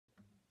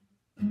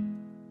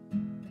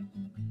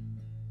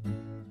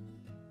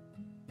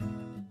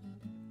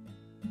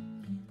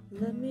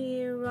Let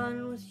me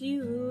run with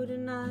you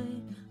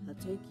tonight. I'll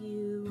take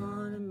you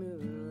on a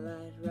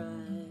moonlight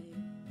ride.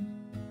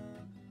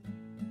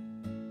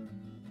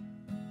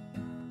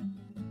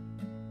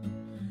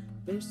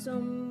 There's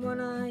someone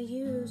I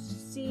used to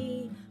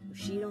see, but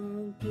she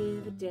don't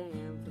give a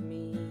damn for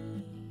me.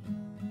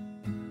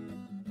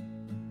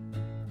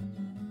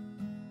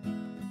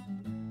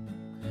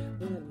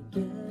 Well,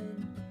 let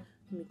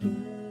me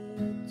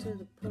get to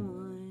the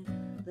point.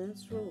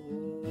 Let's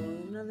roll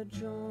another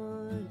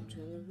joint.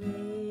 Turn the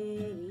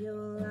radio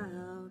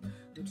loud.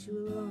 I'm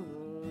too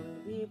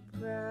alone to be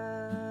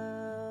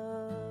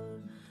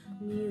proud.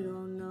 You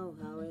don't know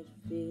how it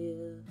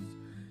feels.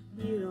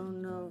 You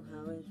don't know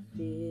how it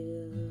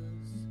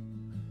feels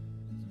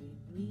to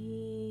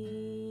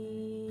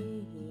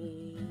be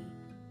me.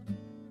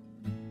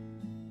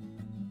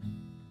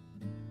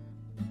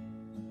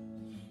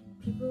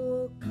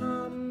 People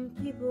come,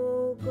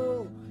 people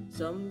go.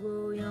 Some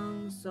grow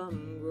young,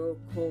 some grow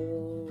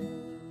cold.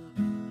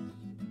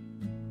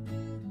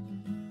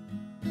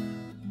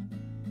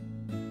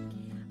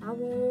 I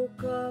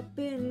woke up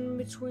in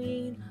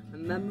between a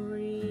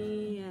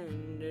memory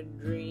and a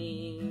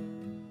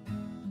dream.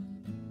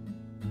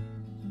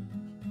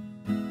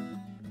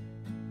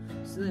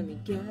 So let me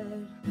get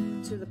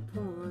to the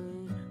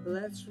point.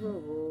 Let's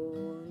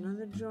roll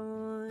another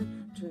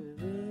joint. Turn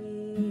the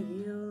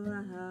radio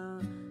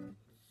loud.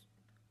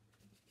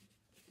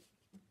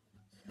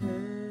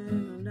 Head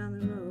on down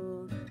the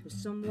road. There's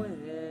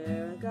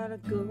somewhere I gotta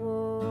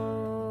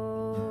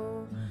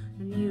go.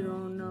 And you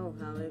don't know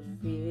how it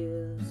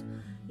feels.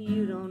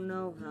 You don't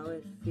know how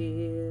it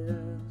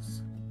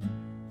feels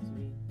to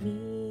be me.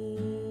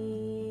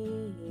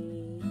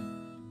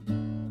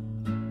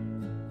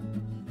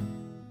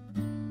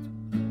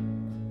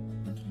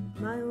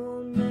 My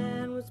old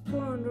man was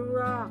born to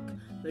rock,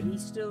 but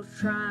he's still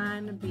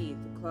trying to beat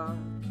the clock.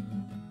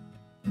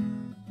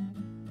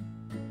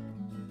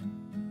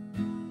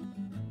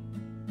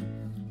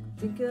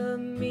 Think of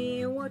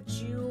me what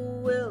you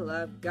will,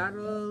 I've got a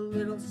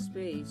little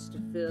space to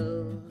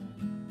fill.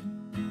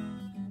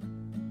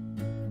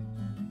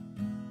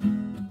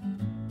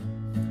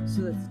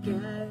 So let's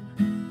get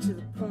to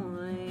the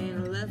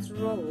point. Let's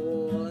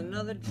roll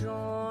another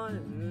joint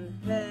and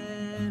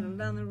head on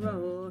down the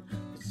road.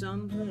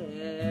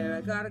 Somewhere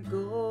I gotta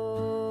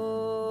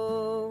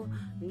go.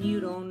 You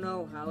don't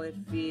know how it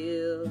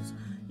feels.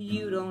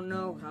 You don't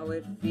know how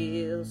it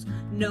feels.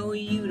 No,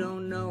 you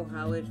don't know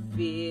how it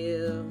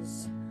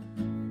feels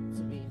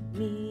to be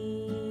me.